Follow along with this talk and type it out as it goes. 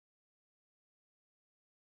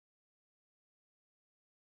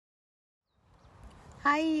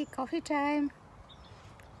Hi, coffee time,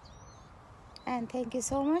 and thank you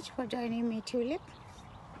so much for joining me, Tulip,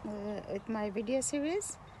 with my video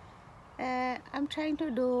series. I'm trying to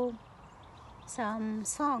do some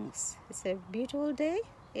songs. It's a beautiful day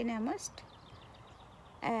in Amherst,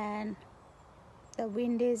 and the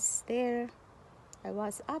wind is there. I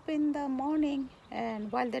was up in the morning,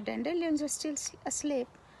 and while the dandelions were still asleep,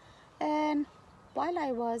 and while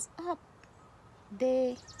I was up,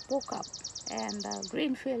 they woke up, and the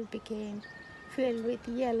green field became filled with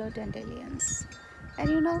yellow dandelions. And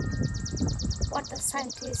you know what the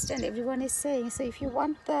scientists and everyone is saying, so if you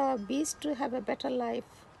want the bees to have a better life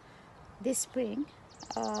this spring,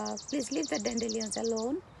 please leave the dandelions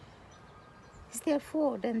alone. It's their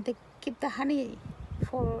food, and they keep the honey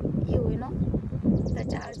for you, the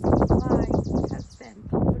jars that you buy. It helps them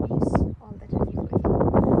to produce all that honey for you.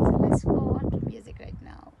 So let's go on to music right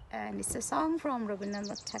now, and it's a song from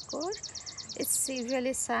Rabindranath Tagore. It's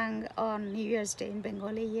usually sung on New Year's Day in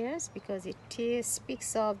Bengali years because it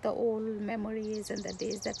speaks of the old memories and the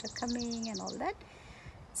days that are coming and all that.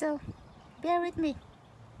 So bear with me.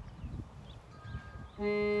 Thank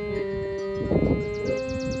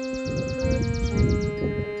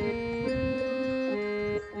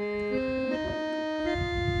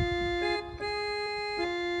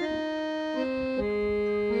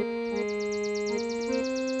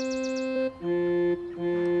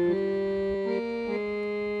you.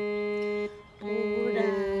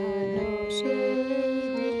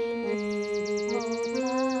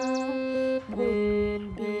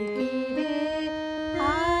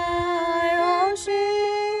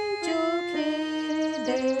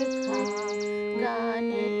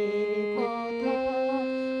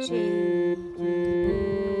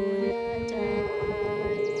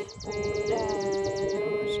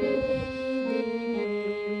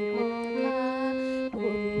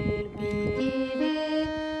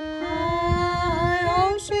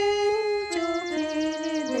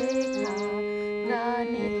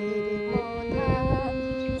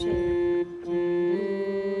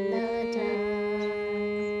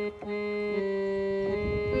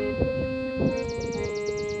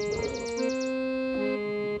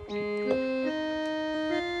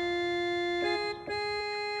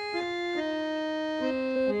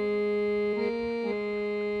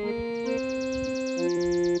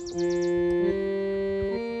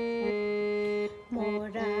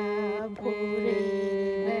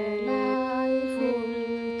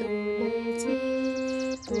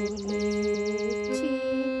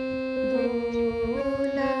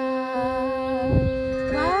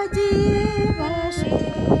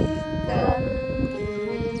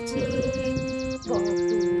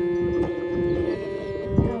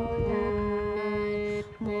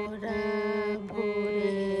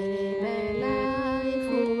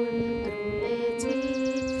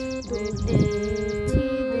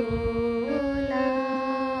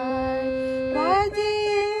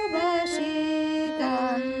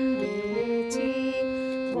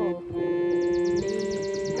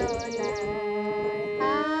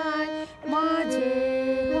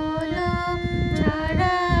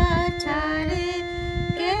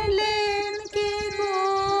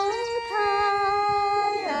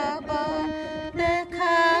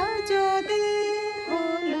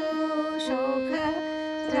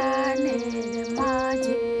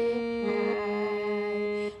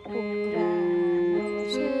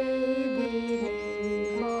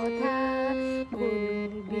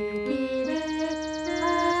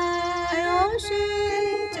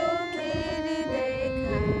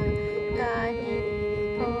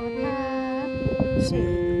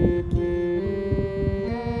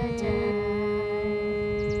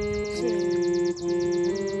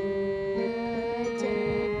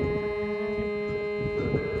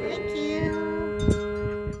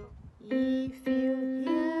 If you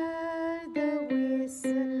hear the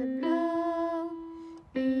whistle blow,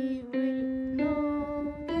 you will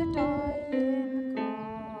know that I am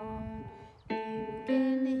gone. You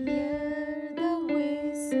can hear the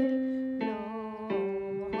whistle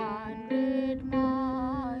blow 100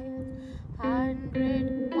 miles,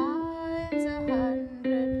 100 miles,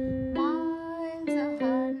 100 miles,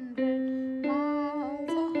 100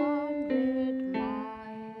 miles, 100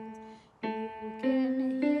 miles. You can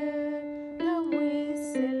hear the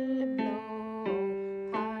whistle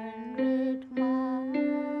blow 100 miles.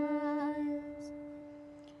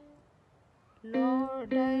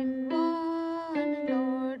 Lord, I'm one,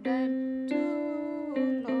 Lord, I'm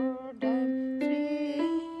two, Lord, I'm three,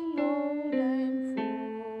 Lord, I'm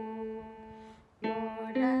four,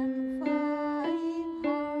 Lord, I'm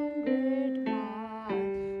 500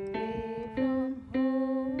 miles away from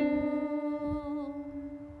home.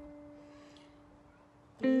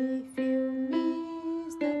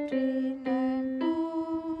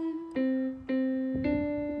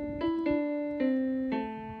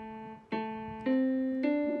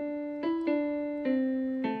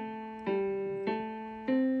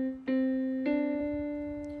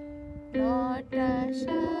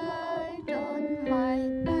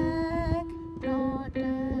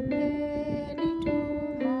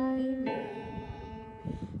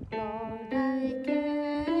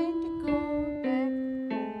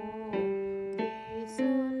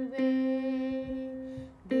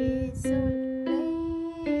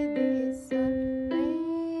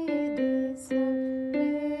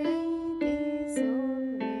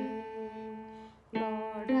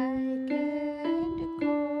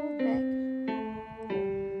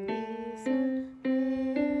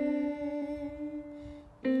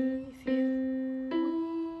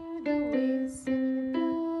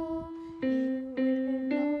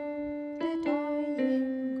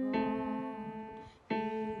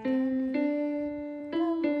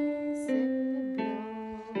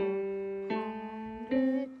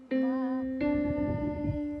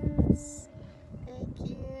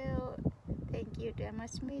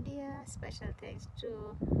 much, media. Special thanks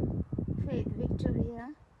to Faith Victoria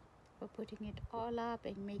for putting it all up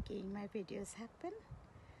and making my videos happen.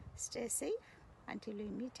 Stay safe until we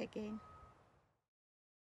meet again.